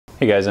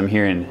Hey guys, I'm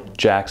here in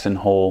Jackson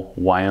Hole,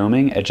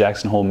 Wyoming at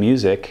Jackson Hole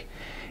Music,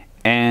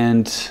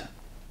 and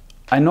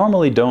I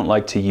normally don't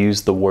like to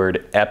use the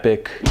word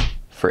epic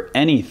for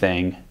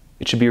anything.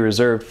 It should be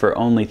reserved for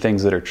only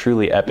things that are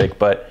truly epic,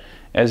 but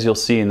as you'll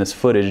see in this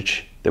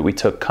footage that we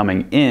took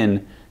coming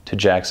in to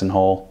Jackson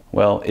Hole,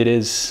 well, it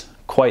is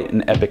quite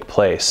an epic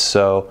place.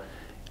 So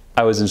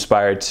I was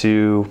inspired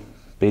to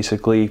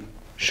basically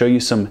show you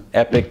some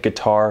epic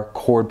guitar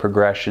chord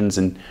progressions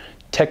and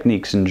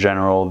techniques in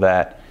general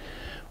that,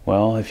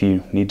 well, if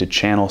you need to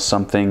channel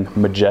something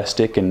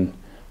majestic and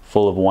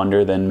full of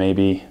wonder, then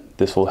maybe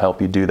this will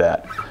help you do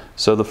that.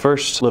 So the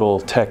first little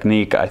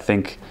technique, I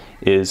think,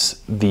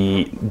 is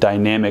the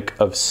dynamic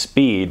of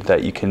speed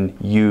that you can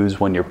use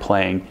when you're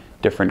playing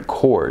different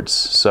chords.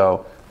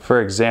 So for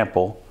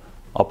example,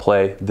 I'll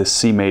play the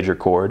C major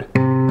chord,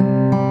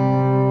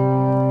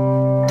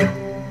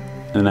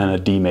 and then a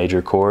D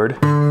major chord,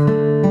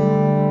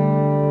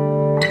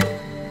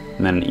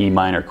 and then an E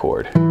minor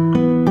chord.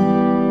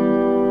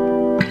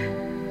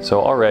 So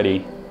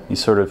already you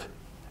sort of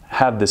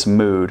have this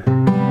mood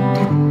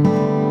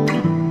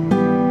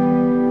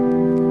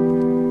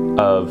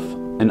of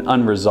an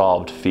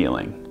unresolved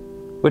feeling,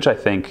 which I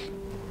think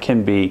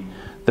can be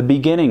the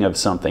beginning of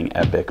something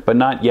epic, but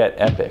not yet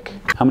epic.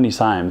 How many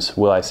times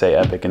will I say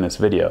epic in this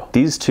video?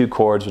 These two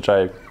chords, which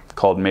I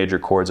called major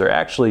chords, are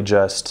actually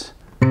just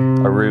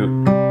a root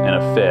and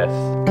a fifth.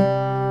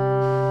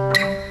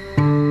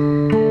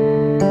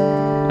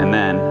 And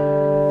then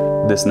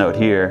this note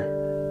here,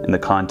 in the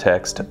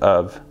context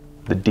of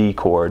the D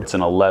chord, it's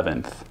an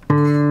 11th.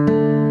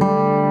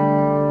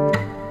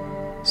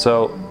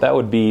 So that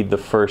would be the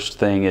first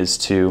thing, is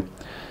to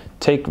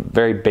take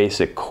very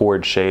basic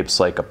chord shapes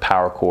like a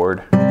power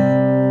chord,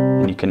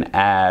 and you can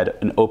add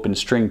an open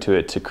string to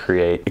it to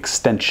create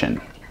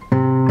extension.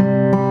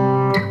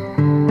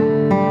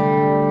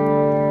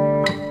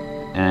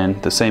 And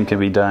the same can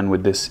be done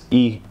with this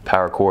E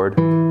power chord.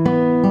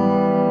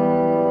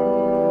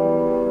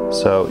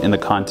 So in the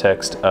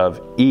context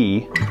of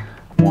E,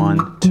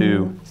 1,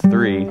 2,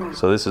 3,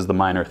 so this is the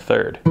minor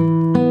third.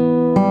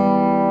 And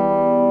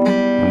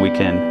we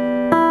can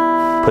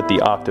put the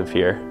octave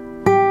here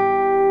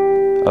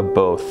of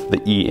both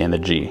the E and the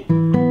G.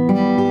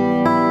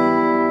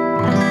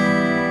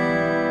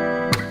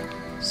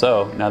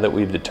 So now that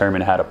we've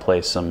determined how to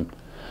play some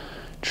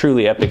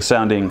truly epic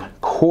sounding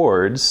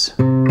chords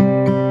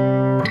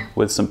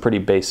with some pretty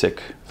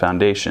basic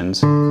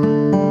foundations,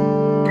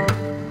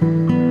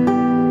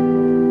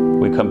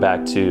 we come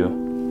back to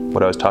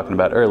what I was talking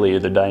about earlier,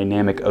 the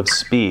dynamic of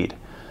speed.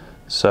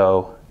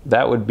 So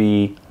that would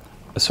be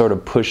a sort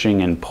of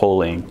pushing and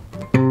pulling.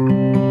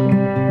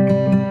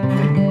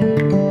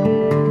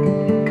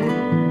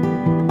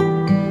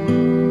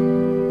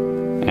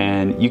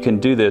 And you can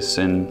do this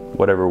in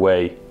whatever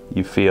way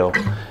you feel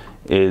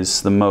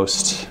is the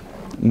most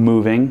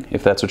moving,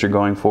 if that's what you're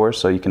going for.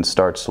 So you can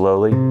start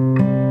slowly.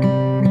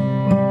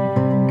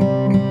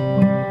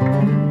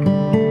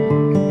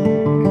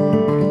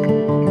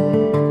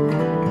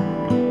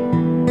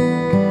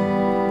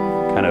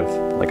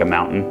 Like a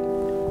mountain,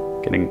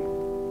 getting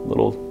a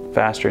little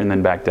faster and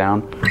then back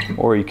down,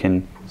 or you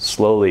can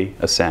slowly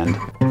ascend.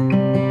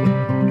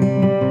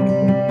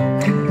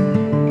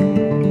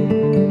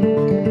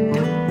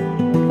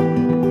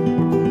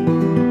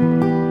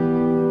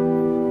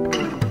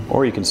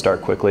 Or you can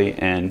start quickly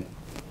and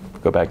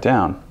go back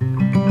down.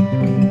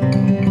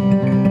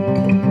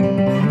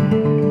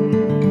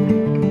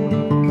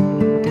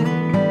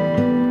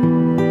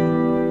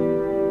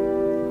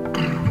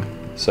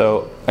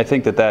 So I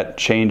think that that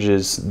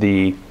changes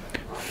the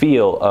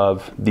feel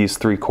of these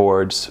three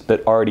chords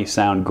that already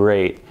sound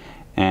great,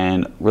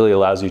 and really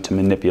allows you to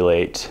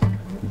manipulate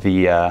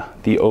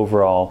the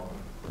overall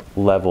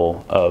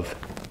level of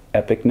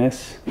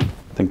epicness.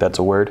 I think that's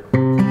a word.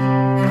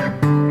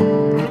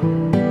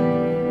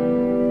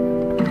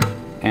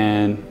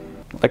 And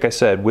like I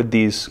said, with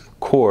these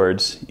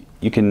chords,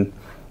 you can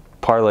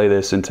parlay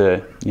this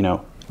into, you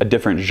know, a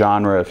different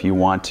genre if you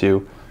want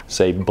to,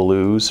 say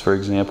blues, for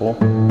example.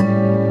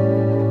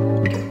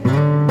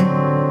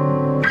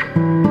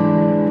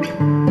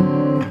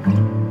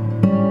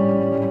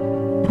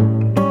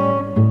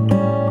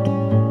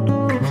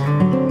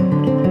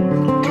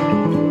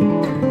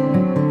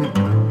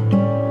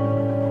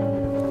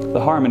 The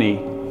harmony,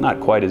 not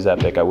quite as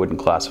epic, I wouldn't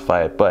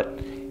classify it, but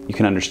you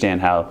can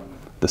understand how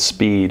the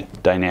speed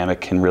dynamic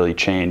can really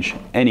change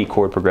any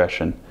chord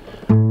progression.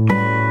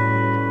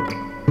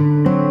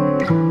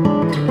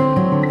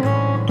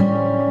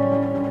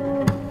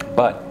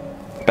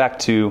 But back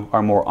to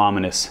our more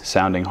ominous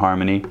sounding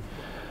harmony,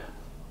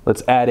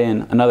 let's add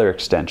in another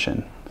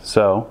extension.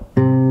 So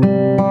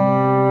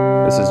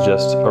this is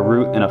just a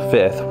root and a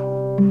fifth.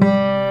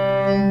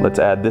 Let's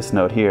add this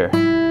note here.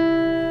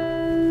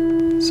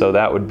 So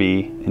that would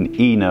be an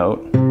E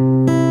note,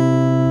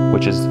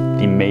 which is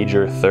the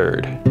major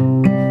third. You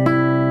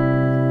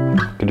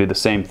can do the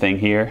same thing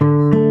here.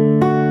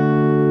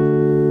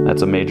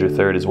 That's a major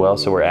third as well,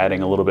 so we're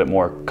adding a little bit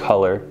more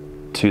color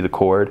to the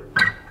chord.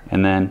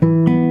 And then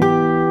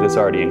this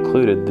already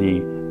included the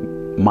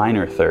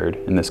minor third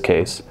in this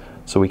case,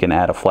 so we can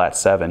add a flat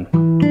 7.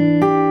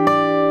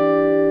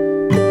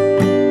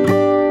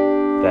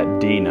 That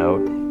D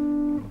note,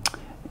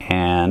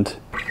 and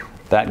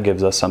that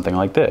gives us something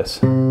like this.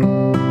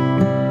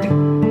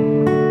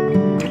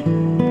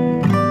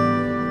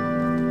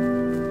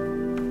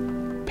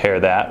 Pair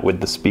that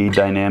with the speed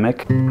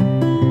dynamic.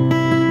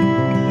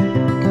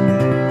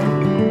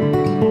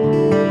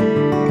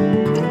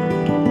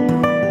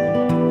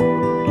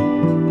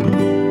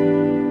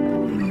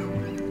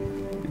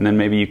 And then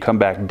maybe you come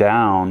back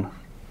down,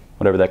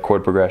 whatever that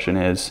chord progression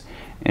is,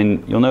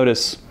 and you'll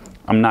notice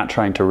I'm not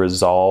trying to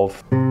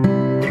resolve.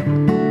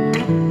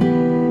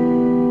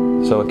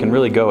 So it can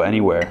really go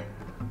anywhere.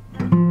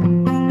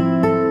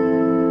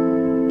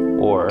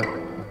 Or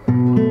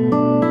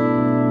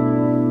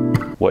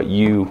what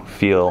you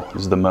feel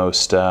is the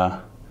most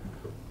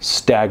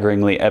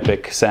staggeringly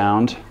epic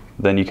sound,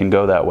 then you can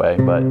go that way.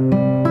 But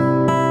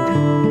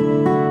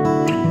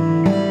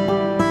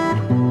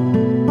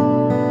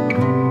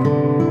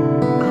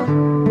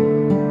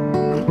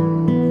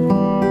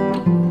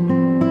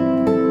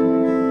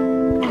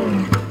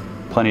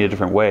plenty of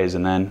different ways,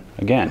 and then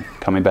again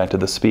coming back to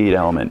the speed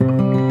element.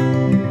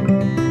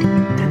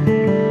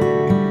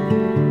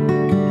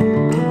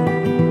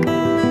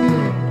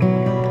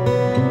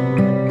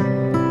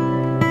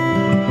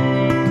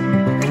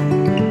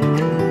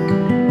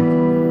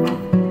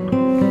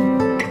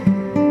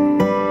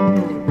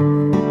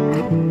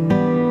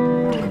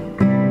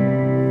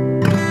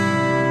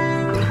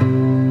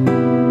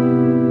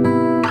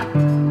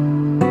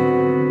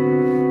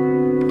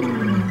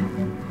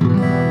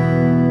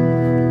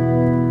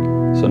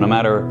 So no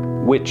matter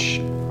which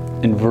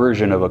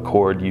inversion of a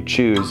chord you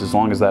choose, as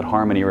long as that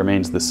harmony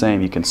remains the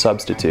same, you can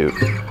substitute.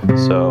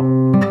 So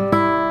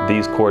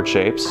these chord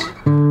shapes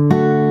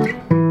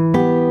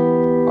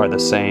are the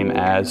same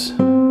as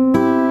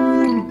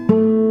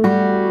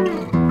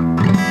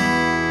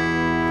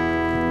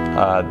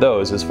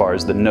those as far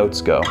as the notes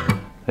go.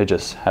 They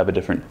just have a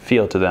different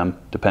feel to them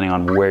depending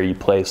on where you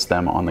place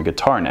them on the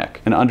guitar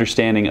neck. An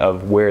understanding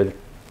of where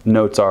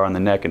notes are on the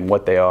neck and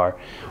what they are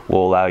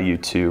will allow you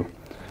to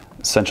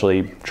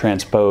essentially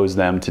transpose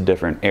them to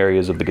different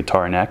areas of the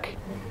guitar neck,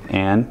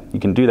 and you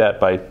can do that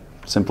by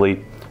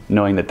simply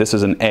knowing that this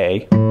is an A,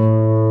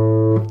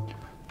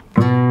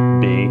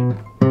 B,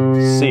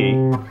 C,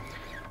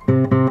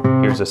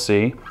 here's a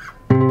C,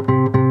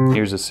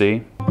 here's a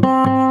C,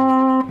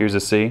 here's a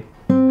C,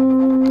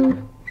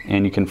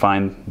 and you can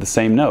find the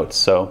same notes.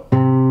 So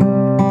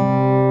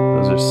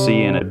those are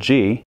C and a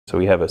G, so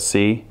we have a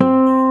C,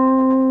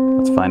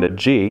 let's find a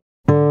G,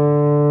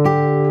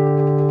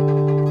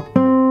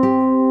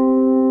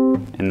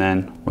 and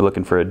then we're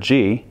looking for a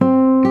G.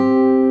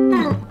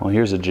 Well,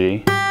 here's a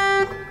G,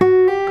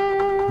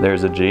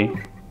 there's a G,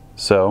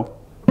 so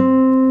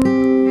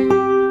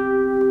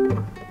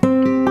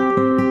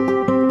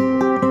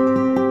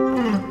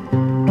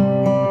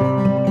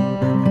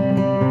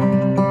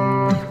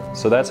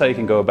that's how you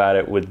can go about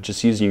it with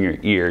just using your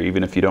ear.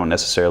 Even if you don't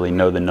necessarily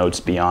know the notes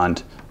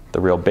beyond the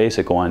real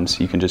basic ones,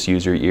 you can just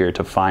use your ear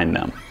to find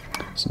them.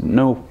 So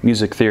no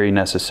music theory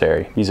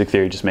necessary. Music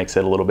theory just makes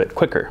it a little bit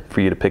quicker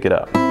for you to pick it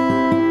up.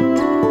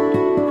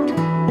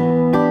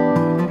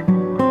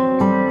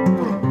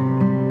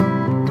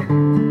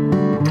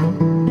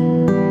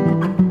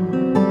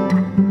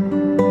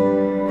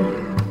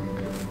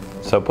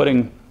 So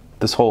putting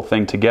this whole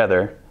thing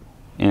together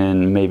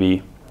in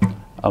maybe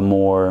a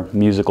more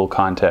musical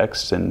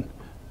context and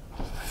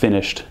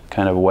finished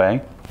kind of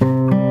way.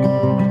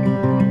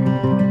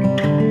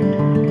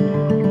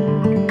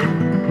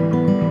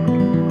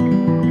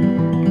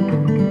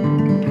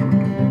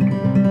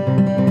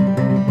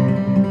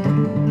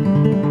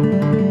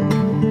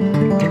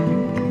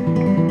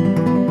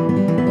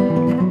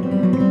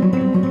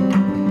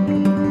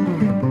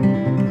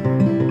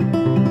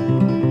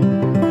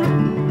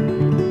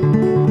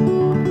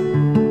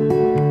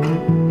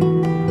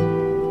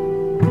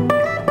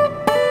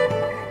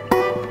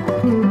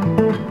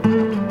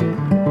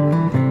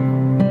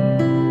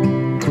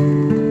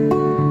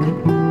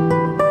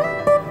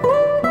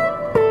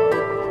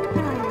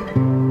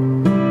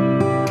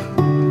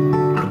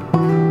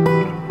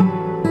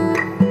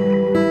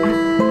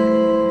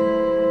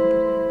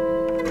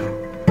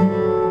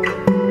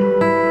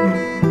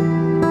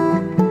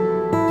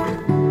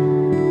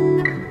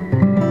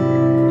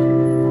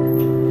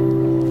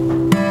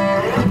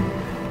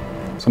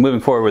 So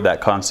moving forward with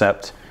that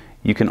concept,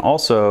 you can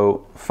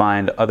also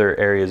find other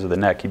areas of the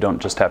neck. You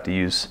don't just have to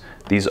use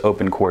these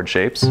open chord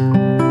shapes. You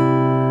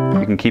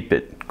can keep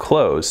it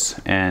closed,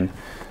 and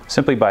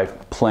simply by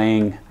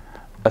playing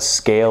a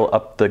scale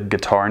up the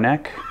guitar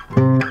neck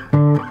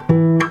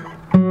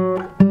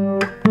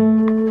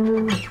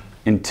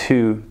in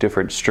two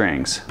different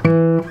strings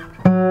and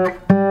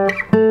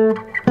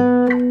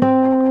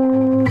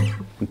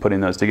putting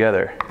those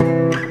together.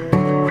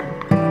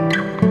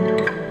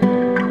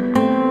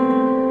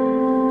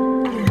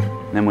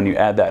 And then when you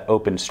add that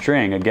open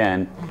string,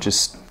 again,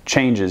 just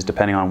changes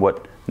depending on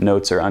what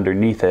notes are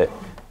underneath it.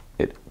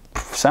 It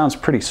sounds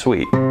pretty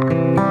sweet.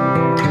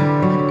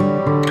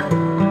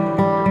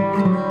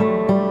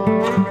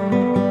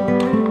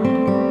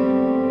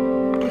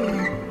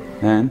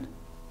 Then,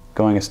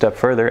 going a step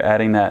further,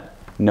 adding that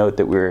note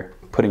that we're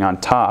putting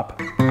on top.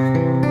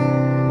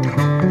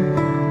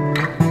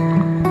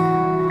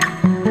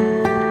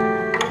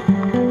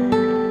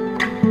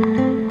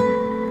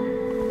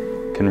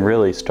 Can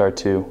really start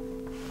to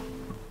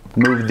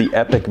move the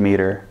epic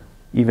meter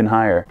even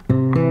higher.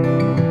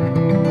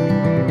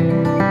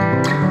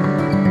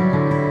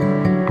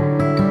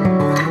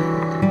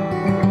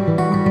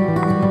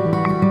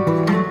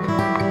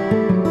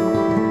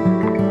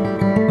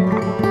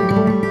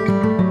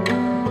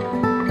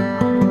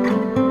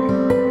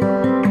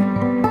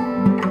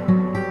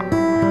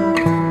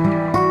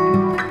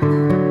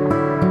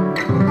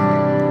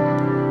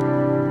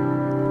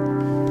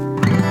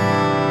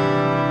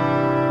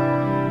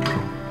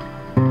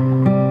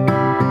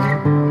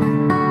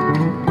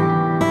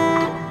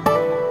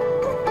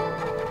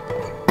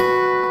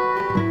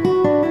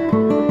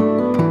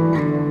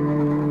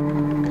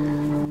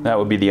 That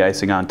would be the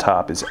icing on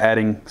top, is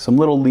adding some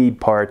little lead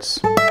parts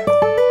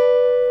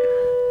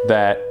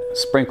that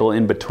sprinkle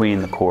in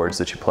between the chords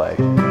that you play.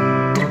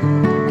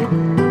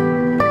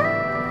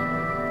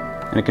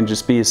 And it can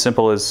just be as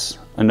simple as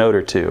a note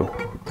or two.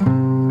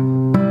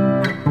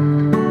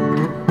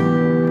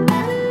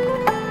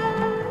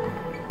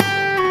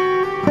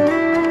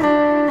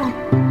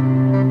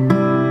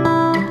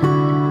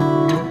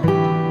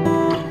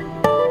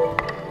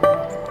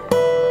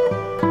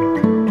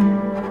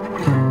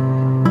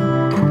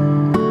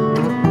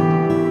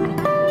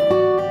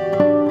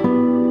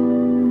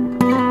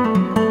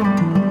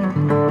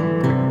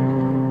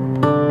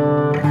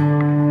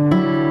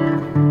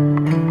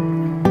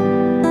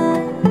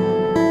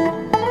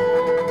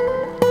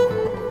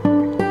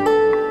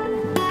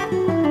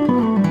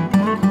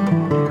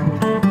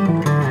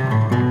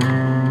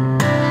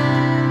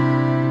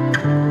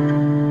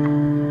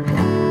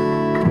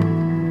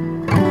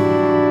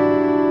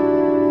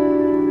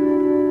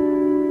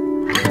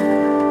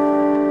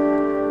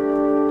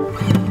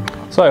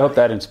 So I hope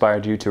that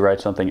inspired you to write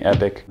something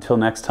epic. Until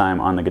next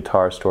time on the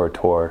Guitar Store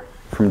Tour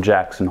from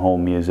Jackson Hole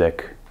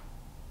Music,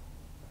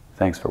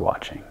 thanks for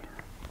watching.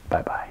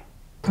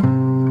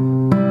 Bye-bye.